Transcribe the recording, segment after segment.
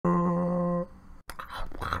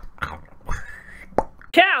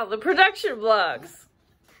now, the production vlogs.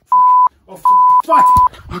 Oh, fuck!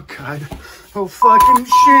 Oh, God. Oh, fucking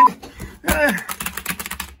shit!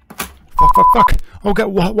 Fuck. Oh, God,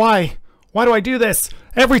 why? Why do I do this?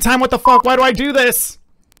 Every time, what the fuck? Why do I do this?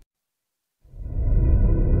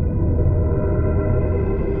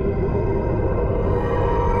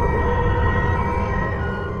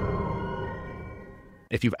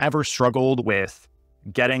 If you've ever struggled with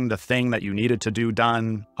getting the thing that you needed to do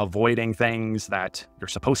done, avoiding things that you're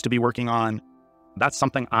supposed to be working on, that's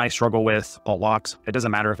something I struggle with a lot. It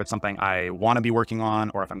doesn't matter if it's something I want to be working on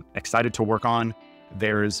or if I'm excited to work on.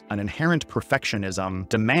 There's an inherent perfectionism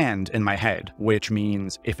demand in my head, which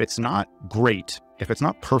means if it's not great, if it's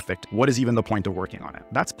not perfect, what is even the point of working on it?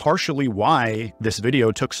 That's partially why this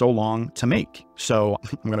video took so long to make. So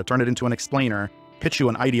I'm going to turn it into an explainer, pitch you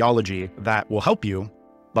an ideology that will help you,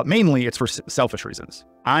 but mainly it's for selfish reasons.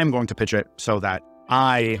 I'm going to pitch it so that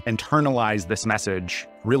I internalize this message,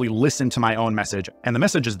 really listen to my own message. And the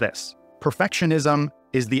message is this: perfectionism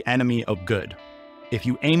is the enemy of good. If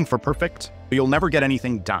you aim for perfect, you'll never get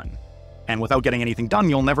anything done. And without getting anything done,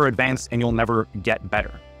 you'll never advance and you'll never get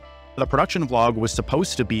better. The production vlog was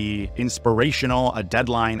supposed to be inspirational, a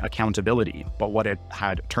deadline, accountability. But what it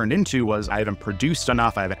had turned into was I haven't produced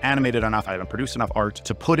enough, I haven't animated enough, I haven't produced enough art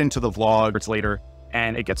to put into the vlog. It's later.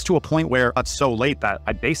 And it gets to a point where it's so late that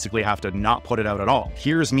I basically have to not put it out at all.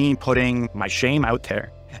 Here's me putting my shame out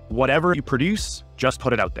there. Whatever you produce, just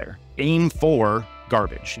put it out there. Aim for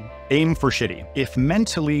garbage. Aim for shitty. If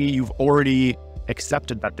mentally you've already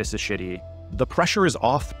accepted that this is shitty, the pressure is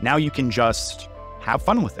off. Now you can just have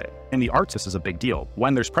fun with it. In the arts, this is a big deal.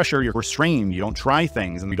 When there's pressure, you're restrained, you don't try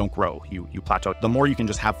things, and you don't grow, you plateau. The more you can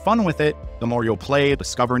just have fun with it, the more you'll play,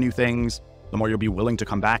 discover new things, the more you'll be willing to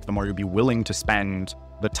come back, the more you'll be willing to spend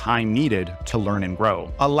the time needed to learn and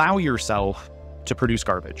grow. Allow yourself to produce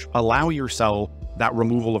garbage. Allow yourself that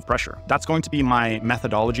removal of pressure. That's going to be my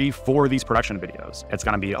methodology for these production videos. It's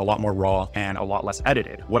going to be a lot more raw and a lot less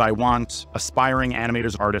edited. What I want aspiring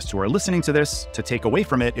animators, artists who are listening to this to take away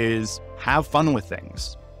from it is have fun with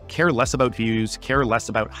things. Care less about views, care less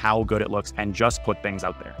about how good it looks, and just put things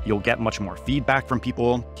out there. You'll get much more feedback from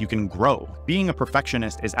people. You can grow. Being a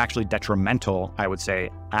perfectionist is actually detrimental, I would say,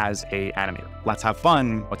 as an animator. Let's have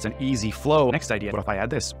fun. What's an easy flow? Next idea, what if I add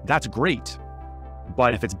this? That's great.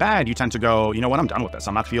 But if it's bad, you tend to go, you know what, I'm done with this.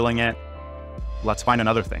 I'm not feeling it. Let's find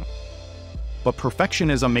another thing. But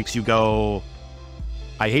perfectionism makes you go,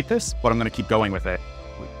 I hate this, but I'm going to keep going with it.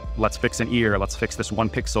 Let's fix an ear, let's fix this one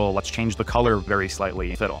pixel, let's change the color very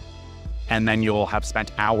slightly, fiddle. And then you'll have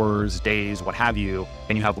spent hours, days, what have you,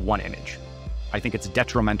 and you have one image. I think it's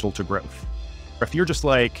detrimental to growth. If you're just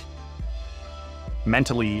like,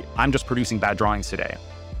 mentally, I'm just producing bad drawings today,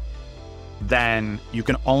 then you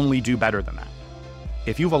can only do better than that.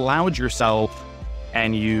 If you've allowed yourself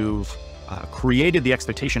and you've created the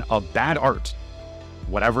expectation of bad art,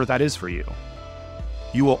 whatever that is for you,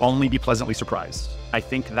 you will only be pleasantly surprised. I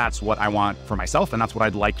think that's what I want for myself, and that's what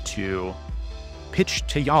I'd like to pitch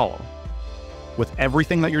to y'all. With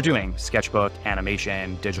everything that you're doing, sketchbook,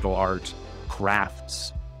 animation, digital art,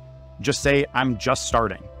 crafts, just say, I'm just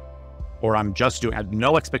starting, or I'm just doing, I have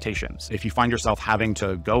no expectations. If you find yourself having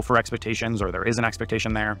to go for expectations, or there is an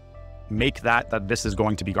expectation there, make that this is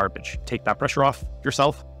going to be garbage. Take that pressure off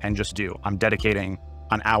yourself and just do. I'm dedicating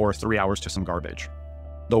an hour, 3 hours to some garbage.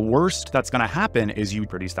 The worst that's gonna happen is you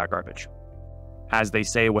produce that garbage. As they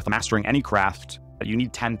say with mastering any craft, you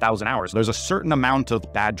need 10,000 hours. There's a certain amount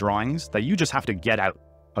of bad drawings that you just have to get out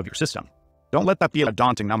of your system. Don't let that be a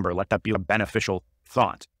daunting number. Let that be a beneficial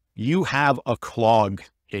thought. You have a clog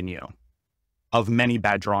in you of many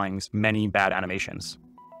bad drawings, many bad animations.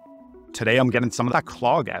 Today, I'm getting some of that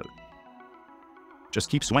clog out. Just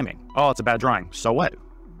keep swimming. Oh, it's a bad drawing. So what?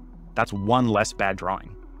 That's one less bad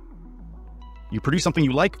drawing. You produce something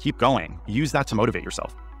you like, keep going. Use that to motivate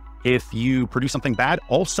yourself. If you produce something bad,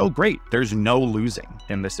 also great. There's no losing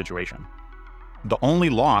in this situation. The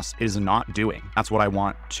only loss is not doing. That's what I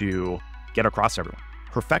want to get across to everyone.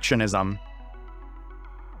 Perfectionism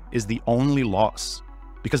is the only loss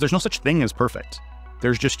because there's no such thing as perfect.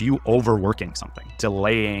 There's just you overworking something,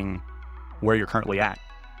 delaying where you're currently at.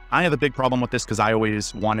 I have a big problem with this because I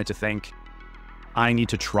always wanted to think I need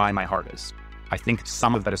to try my hardest. I think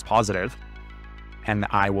some of that is positive, and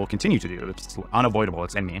I will continue to do. It's unavoidable,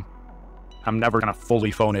 it's in me. I'm never gonna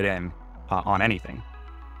fully phone it in on anything.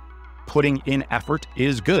 Putting in effort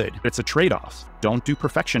is good. It's a trade-off. Don't do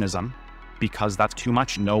perfectionism because that's too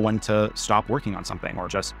much. Know when to stop working on something or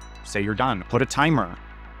just say you're done. Put a timer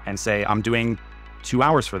and say, I'm doing 2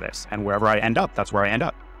 hours for this, and wherever I end up, that's where I end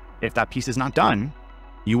up. If that piece is not done,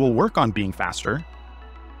 you will work on being faster.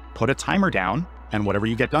 Put a timer down And whatever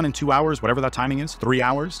you get done in 2 hours, whatever that timing is, 3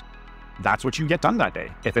 hours, that's what you get done that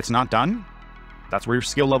day. If it's not done, that's where your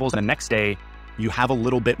skill levels. And the next day, you have a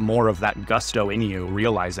little bit more of that gusto in you,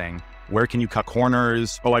 realizing where can you cut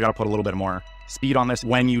corners? Oh, I got to put a little bit more speed on this.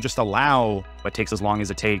 When you just allow what takes as long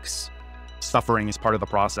as it takes, suffering is part of the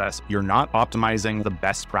process. You're not optimizing the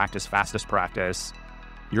best practice, fastest practice.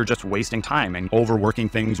 You're just wasting time and overworking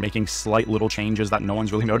things, making slight little changes that no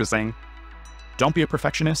one's really noticing. Don't be a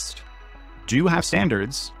perfectionist. Do have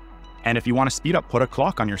standards. And if you want to speed up, put a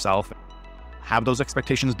clock on yourself. Have those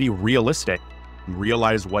expectations be realistic.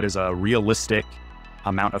 Realize what is a realistic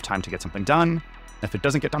amount of time to get something done. If it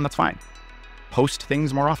doesn't get done, that's fine. Post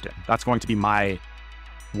things more often. That's going to be my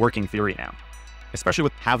working theory now, especially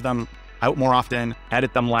with have them out more often,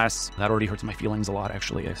 edit them less. That already hurts my feelings a lot,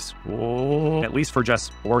 actually. At least for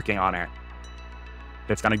just working on it.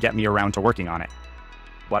 It's going to get me around to working on it.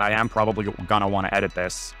 But I am probably going to want to edit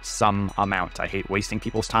this some amount. I hate wasting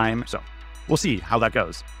people's time. So we'll see how that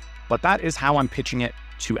goes. But that is how I'm pitching it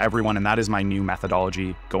to everyone. And that is my new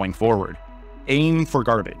methodology going forward. Aim for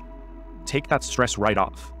garbage. Take that stress right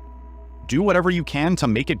off. Do whatever you can to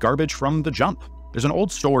make it garbage from the jump. There's an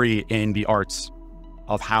old story in the arts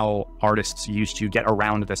of how artists used to get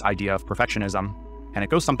around this idea of perfectionism. And it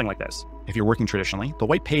goes something like this. If you're working traditionally, the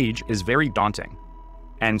white page is very daunting.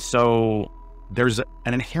 And so there's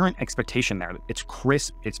an inherent expectation there. It's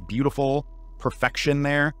crisp, it's beautiful, perfection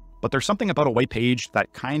there, but there's something about a white page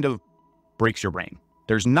that kind of breaks your brain.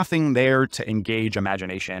 There's nothing there to engage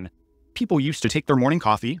imagination. People used to take their morning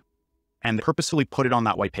coffee and purposefully put it on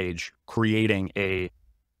that white page, creating a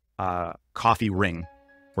coffee ring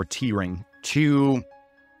or tea ring to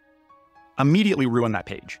immediately ruin that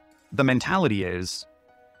page. The mentality is,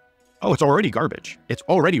 oh, it's already garbage. It's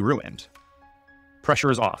already ruined.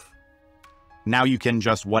 Pressure is off. Now you can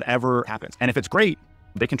just whatever happens. And if it's great,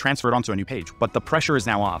 they can transfer it onto a new page, but the pressure is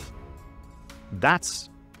now off. That's,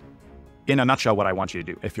 in a nutshell, what I want you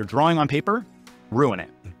to do. If you're drawing on paper, ruin it.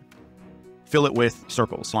 Fill it with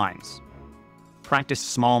circles, lines. Practice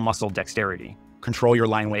small muscle dexterity. Control your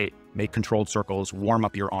line weight, make controlled circles, warm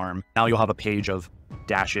up your arm. Now you'll have a page of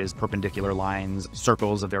dashes, perpendicular lines,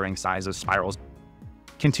 circles of varying sizes, spirals.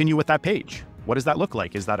 Continue with that page. What does that look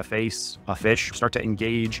like? Is that a face, a fish? Start to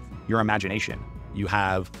engage your imagination. You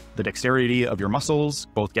have the dexterity of your muscles,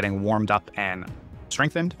 both getting warmed up and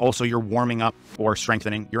strengthened. Also, you're warming up or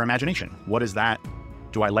strengthening your imagination. What is that?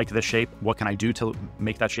 Do I like this shape? What can I do to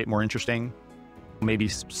make that shape more interesting? Maybe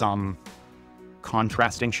some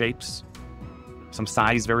contrasting shapes, some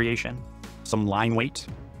size variation, some line weight.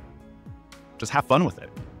 Just have fun with it.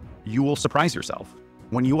 You will surprise yourself.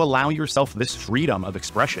 When you allow yourself this freedom of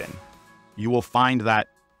expression, you will find that,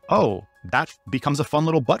 oh, that becomes a fun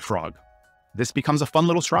little butt frog. This becomes a fun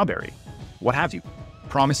little strawberry. What have you?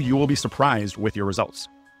 Promise you will be surprised with your results.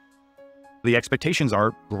 The expectations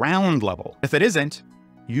are ground level. If it isn't,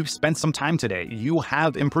 you've spent some time today. You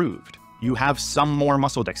have improved. You have some more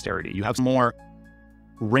muscle dexterity. You have more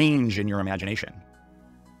range in your imagination.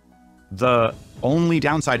 The only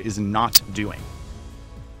downside is not doing.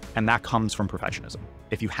 And that comes from perfectionism.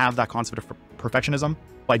 If you have that concept of perfectionism,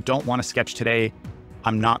 I don't want to sketch today,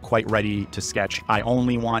 I'm not quite ready to sketch, I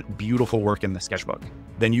only want beautiful work in the sketchbook,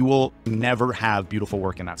 then you will never have beautiful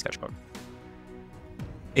work in that sketchbook.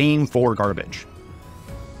 Aim for garbage.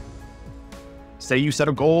 Say you set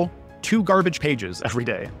a goal, 2 garbage pages every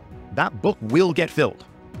day. That book will get filled.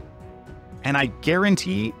 And I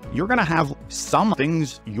guarantee you're going to have some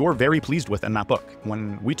things you're very pleased with in that book.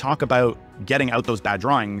 When we talk about getting out those bad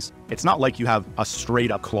drawings, it's not like you have a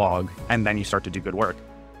straight up clog and then you start to do good work.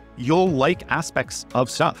 You'll like aspects of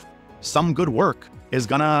stuff. Some good work is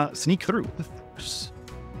going to sneak through.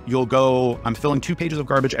 You'll go, I'm filling 2 pages of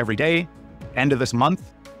garbage every day. End of this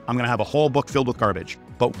month, I'm going to have a whole book filled with garbage.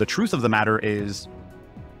 But the truth of the matter is,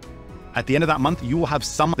 at the end of that month, you will have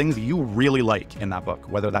some things you really like in that book,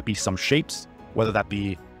 whether that be some shapes, whether that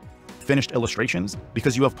be finished illustrations,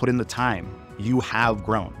 because you have put in the time. You have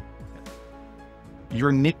grown.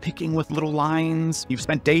 You're nitpicking with little lines. You've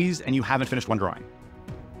spent days and you haven't finished one drawing.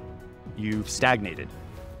 You've stagnated.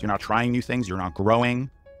 You're not trying new things. You're not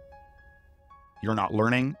growing. You're not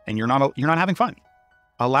learning, and you're not having fun.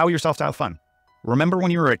 Allow yourself to have fun. Remember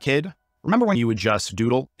when you were a kid? Remember when you would just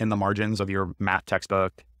doodle in the margins of your math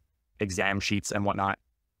textbook, exam sheets and whatnot?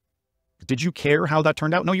 Did you care how that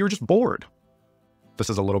turned out? No, you were just bored. This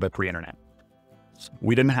is a little bit pre-internet.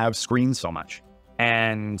 We didn't have screens so much.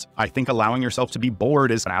 And I think allowing yourself to be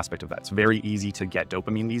bored is an aspect of that. It's very easy to get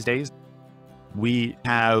dopamine these days. We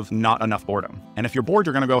have not enough boredom. And if you're bored,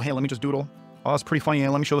 you're going to go, hey, let me just doodle. Oh, it's pretty funny.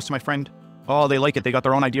 Let me show this to my friend. Oh, they like it. They got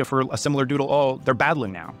their own idea for a similar doodle. Oh, they're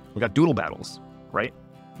battling now. We got doodle battles. right?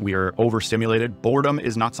 We are overstimulated. Boredom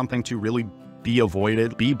is not something to really be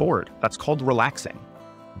avoided. Be bored. That's called relaxing.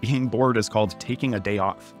 Being bored is called taking a day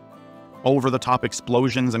off. Over-the-top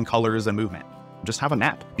explosions and colors and movement. Just have a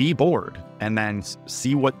nap. Be bored and then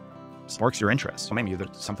see what sparks your interest. So maybe there's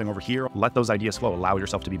something over here. Let those ideas flow. Allow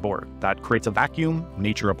yourself to be bored. That creates a vacuum.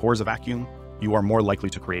 Nature abhors a vacuum. You are more likely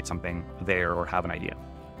to create something there or have an idea.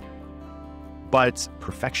 But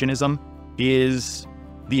perfectionism is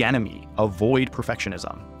the enemy. Avoid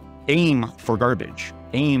perfectionism. Aim for garbage.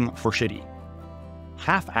 Aim for shitty.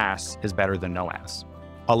 Half-ass is better than no-ass.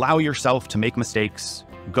 Allow yourself to make mistakes.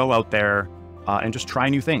 Go out there and just try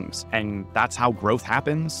new things. And that's how growth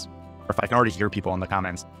happens. Or if I can already hear people in the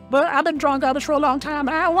comments, but I've been drawing garbage for a long time,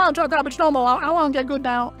 and I don't want to draw garbage no more. I want to get good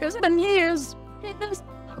now. It's been years.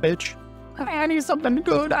 bitch. I need something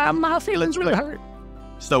good. My feelings really hurt.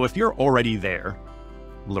 So if you're already there,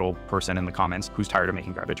 little person in the comments who's tired of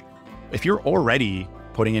making garbage, if you're already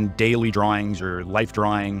putting in daily drawings, your life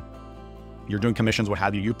drawing, you're doing commissions, what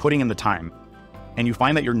have you, you're putting in the time, and you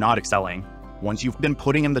find that you're not excelling, once you've been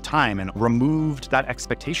putting in the time and removed that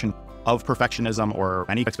expectation of perfectionism or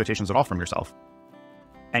any expectations at all from yourself,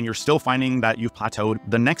 and you're still finding that you've plateaued,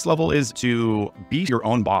 the next level is to be your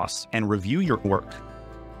own boss and review your work.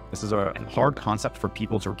 This is a hard concept for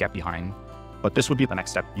people to get behind, but this would be the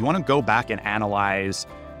next step. You want to go back and analyze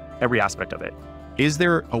every aspect of it. Is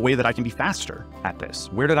there a way that I can be faster at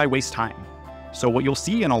this? Where did I waste time? So what you'll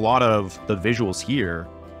see in a lot of the visuals here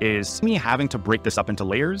is me having to break this up into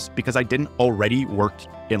layers because I didn't already work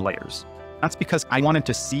in layers. That's because I wanted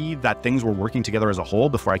to see that things were working together as a whole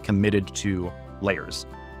before I committed to layers.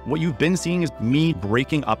 What you've been seeing is me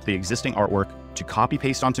breaking up the existing artwork to copy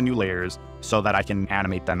paste onto new layers so that I can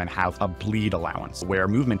animate them and have a bleed allowance where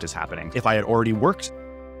movement is happening. If I had already worked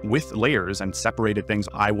with layers and separated things,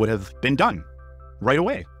 I would have been done right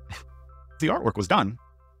away. The artwork was done.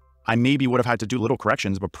 I maybe would have had to do little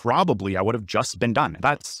corrections, but probably I would have just been done.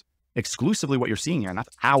 That's exclusively what you're seeing here, and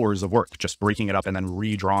that's hours of work, just breaking it up and then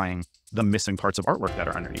redrawing the missing parts of artwork that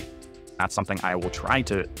are underneath. That's something I will try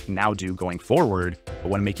to now do going forward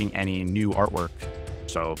when making any new artwork.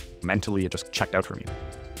 So mentally, it just checked out for me.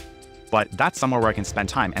 But that's somewhere where I can spend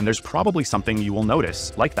time. And there's probably something you will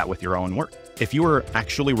notice like that with your own work. If you were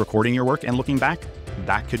actually recording your work and looking back,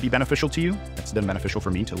 that could be beneficial to you. It's been beneficial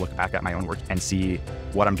for me to look back at my own work and see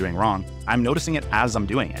what I'm doing wrong. I'm noticing it as I'm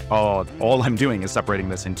doing it. Oh, all I'm doing is separating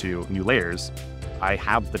this into new layers. I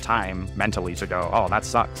have the time mentally to go, oh, that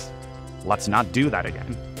sucks. Let's not do that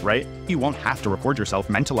again, right? You won't have to record yourself.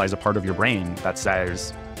 Mentalize a part of your brain that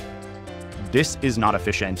says, this is not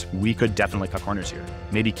efficient. We could definitely cut corners here.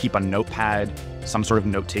 Maybe keep a notepad, some sort of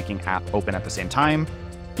note-taking app open at the same time.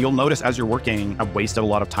 You'll notice as you're working, I've wasted a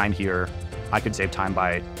lot of time here. I could save time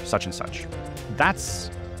by such and such.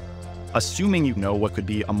 That's assuming you know what could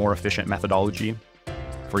be a more efficient methodology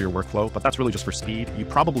for your workflow, but that's really just for speed. You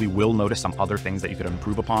probably will notice some other things that you could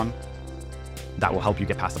improve upon that will help you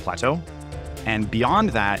get past the plateau. And beyond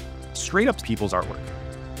that, straight up people's artwork.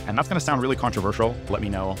 And that's gonna sound really controversial. Let me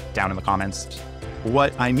know down in the comments.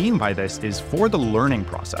 What I mean by this is for the learning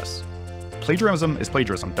process. Plagiarism is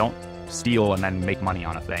plagiarism. Don't steal and then make money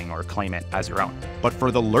on a thing or claim it as your own. But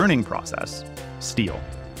for the learning process, steal.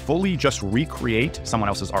 Fully just recreate someone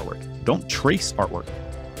else's artwork. Don't trace artwork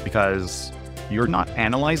because you're not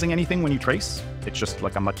analyzing anything when you trace. It's just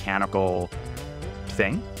like a mechanical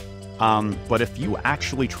thing. But if you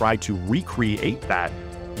actually try to recreate that,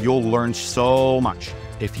 you'll learn so much.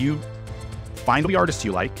 If you find the artists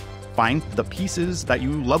you like, find the pieces that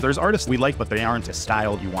you love. There's artists we like, but they aren't a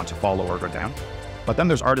style you want to follow or go down. But then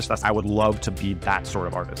there's artists that I would love to be that sort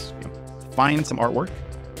of artist. You know, find some artwork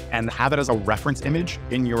and have it as a reference image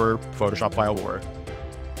in your Photoshop file or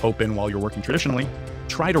open while you're working traditionally.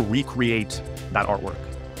 Try to recreate that artwork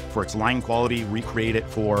for its line quality, recreate it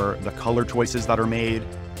for the color choices that are made,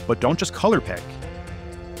 but don't just color pick.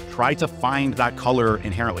 Try to find that color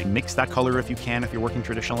inherently. Mix that color if you can, if you're working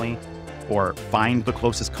traditionally, or find the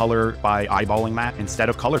closest color by eyeballing that instead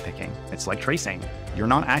of color picking. It's like tracing. You're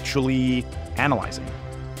not actually analyzing.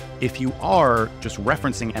 If you are just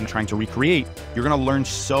referencing and trying to recreate, you're gonna learn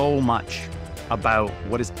so much about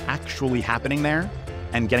what is actually happening there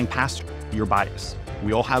and getting past your bias.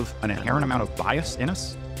 We all have an inherent amount of bias in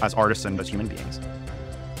us as artists and as human beings.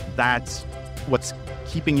 That's what's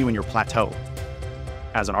keeping you in your plateau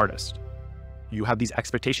as an artist. You have these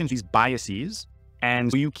expectations, these biases,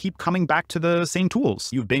 and you keep coming back to the same tools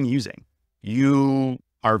you've been using. You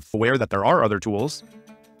are aware that there are other tools,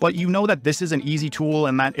 but you know that this is an easy tool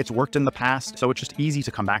and that it's worked in the past, so it's just easy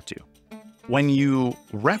to come back to. When you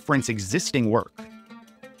reference existing work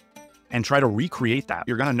and try to recreate that,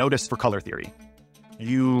 you're gonna notice for color theory,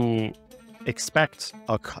 you expect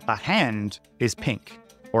a hand is pink,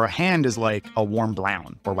 or a hand is like a warm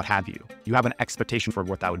brown, or what have you. You have an expectation for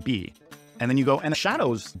what that would be. And then you go, and the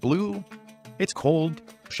shadows, blue, it's cold.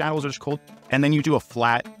 Shadows are just cold. And then you do a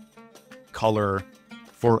flat color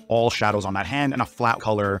for all shadows on that hand and a flat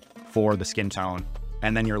color for the skin tone.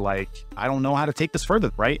 And then you're like, I don't know how to take this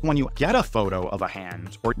further, right? When you get a photo of a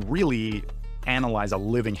hand, or really analyze a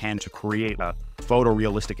living hand to create a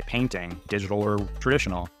photorealistic painting, digital or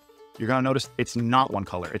traditional, you're gonna notice it's not one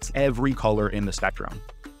color. It's every color in the spectrum.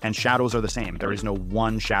 And shadows are the same. There is no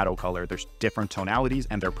one shadow color. There's different tonalities,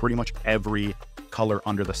 and they're pretty much every color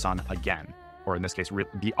under the sun again. Or in this case,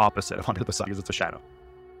 the opposite of under the sun, because it's a shadow.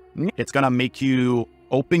 It's gonna make you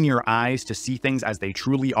open your eyes to see things as they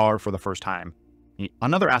truly are for the first time.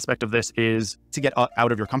 Another aspect of this is to get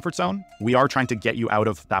out of your comfort zone. We are trying to get you out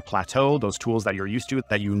of that plateau, those tools that you're used to,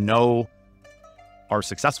 that you know are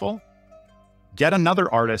successful. Get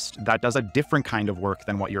another artist that does a different kind of work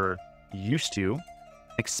than what you're used to.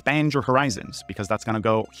 Expand your horizons, because that's going to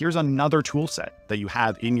go, here's another tool set that you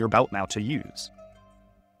have in your belt now to use.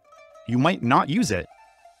 You might not use it,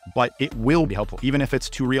 but it will be helpful, even if it's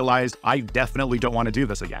to realize, I definitely don't want to do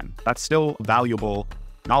this again. That's still valuable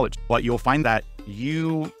knowledge, but you'll find that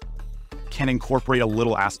you can incorporate a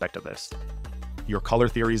little aspect of this. Your color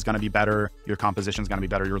theory is going to be better. Your composition is going to be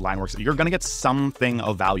better. Your line works. You're going to get something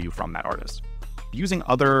of value from that artist. Using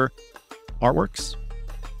other artworks,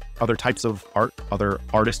 other types of art, other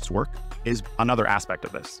artists' work is another aspect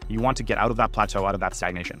of this. You want to get out of that plateau, out of that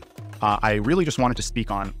stagnation. I really just wanted to speak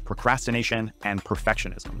on procrastination and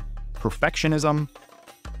perfectionism. Perfectionism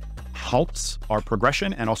halts our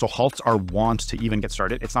progression and also halts our want to even get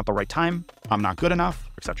started. It's not the right time. I'm not good enough,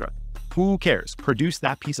 etc. Who cares? Produce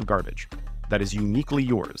that piece of garbage that is uniquely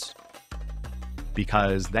yours,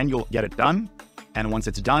 because then you'll get it done. And once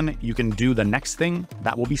it's done, you can do the next thing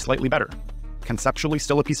that will be slightly better. Conceptually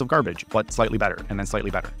still a piece of garbage, but slightly better, and then slightly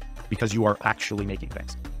better, because you are actually making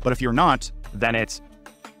things. But if you're not, then it's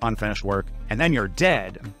unfinished work, and then you're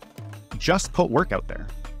dead. Just put work out there.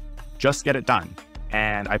 Just get it done.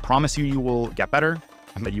 And I promise you, you will get better,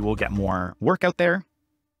 and that you will get more work out there.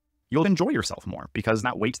 You'll enjoy yourself more, because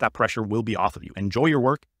that weight, that pressure will be off of you. Enjoy your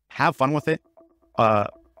work, have fun with it.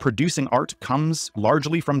 Producing art comes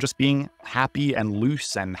largely from just being happy and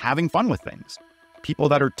loose and having fun with things. People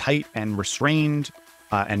that are tight and restrained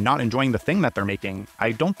and not enjoying the thing that they're making,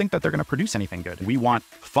 I don't think that they're going to produce anything good. We want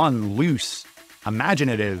fun, loose,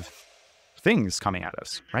 imaginative things coming at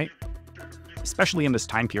us, right? Especially in this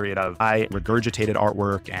time period of I regurgitated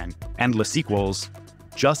artwork and endless sequels.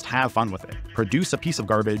 Just have fun with it. Produce a piece of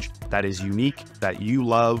garbage that is unique, that you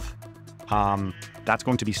love. That's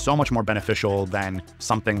going to be so much more beneficial than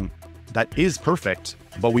something that is perfect,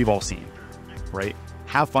 but we've all seen, right?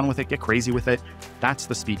 Have fun with it, get crazy with it. That's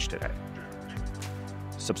the speech today.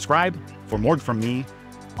 Subscribe for more from me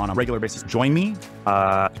on a regular basis. Join me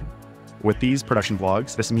with these production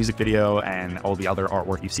vlogs, this music video, and all the other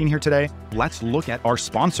artwork you've seen here today. Let's look at our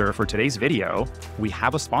sponsor for today's video. We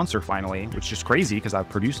have a sponsor finally, which is crazy because I've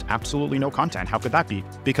produced absolutely no content. How could that be?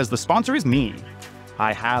 Because the sponsor is me.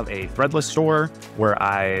 I have a Threadless store where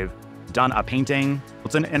I've done a painting.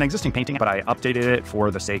 It's an existing painting, but I updated it for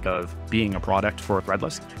the sake of being a product for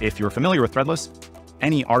Threadless. If you're familiar with Threadless,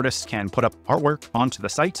 any artist can put up artwork onto the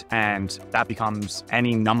site, and that becomes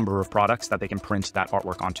any number of products that they can print that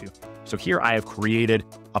artwork onto. So here I have created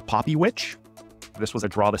a Poppy Witch. This was a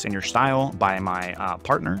Draw This in Your Style by my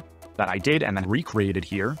partner that I did and then recreated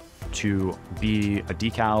here to be a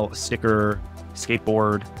decal, sticker,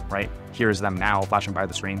 skateboard, right? Here's them now flashing by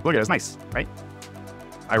the screen. Look at it, it's nice, right?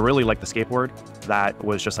 I really like the skateboard. That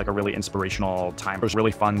was just like a really inspirational time. It was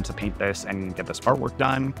really fun to paint this and get this artwork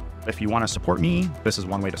done. If you want to support me, this is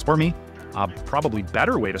one way to support me. Probably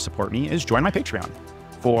better way to support me is join my Patreon.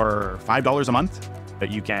 For $5 a month, that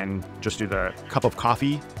you can just do the cup of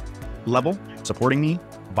coffee level, supporting me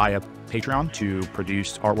via Patreon to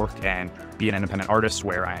produce artwork and be an independent artist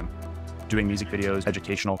where I'm doing music videos,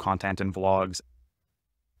 educational content, and vlogs.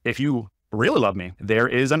 If you really love me, there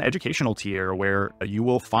is an educational tier where you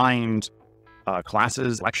will find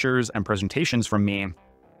classes, lectures, and presentations from me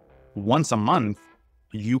once a month.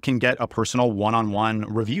 You can get a personal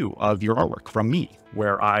one-on-one review of your artwork from me,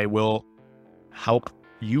 where I will help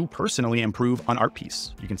you personally improve an art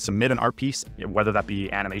piece. You can submit an art piece, whether that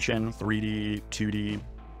be animation, 3D, 2D,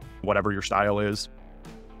 whatever your style is.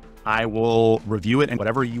 I will review it, and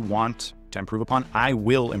whatever you want to improve upon, I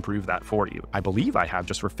will improve that for you. I believe I have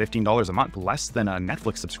just for $15 a month, less than a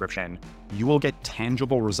Netflix subscription, you will get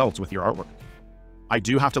tangible results with your artwork. I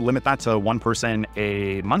do have to limit that to one person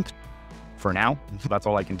a month for now, that's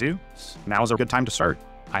all I can do. Now's a good time to start.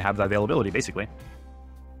 I have the availability, basically.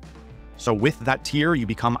 So with that tier, you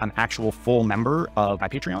become an actual full member of my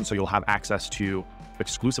Patreon. So you'll have access to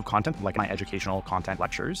exclusive content like my educational content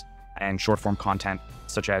lectures and short form content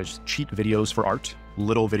such as cheat videos for art,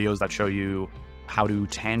 little videos that show you how to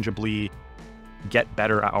tangibly get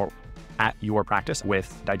better at your practice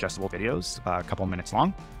with digestible videos, a couple minutes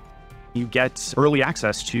long. You get early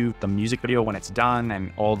access to the music video when it's done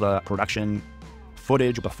and all the production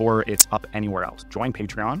footage before it's up anywhere else. Join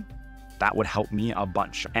Patreon. That would help me a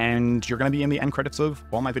bunch. And you're going to be in the end credits of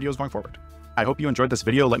all my videos going forward. I hope you enjoyed this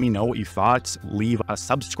video. Let me know what you thought. Leave a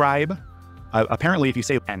subscribe. Apparently, if you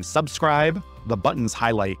say and subscribe, the buttons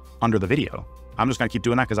highlight under the video. I'm just going to keep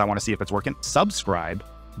doing that because I want to see if it's working. Subscribe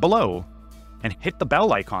below and hit the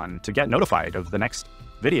bell icon to get notified of the next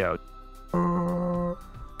video.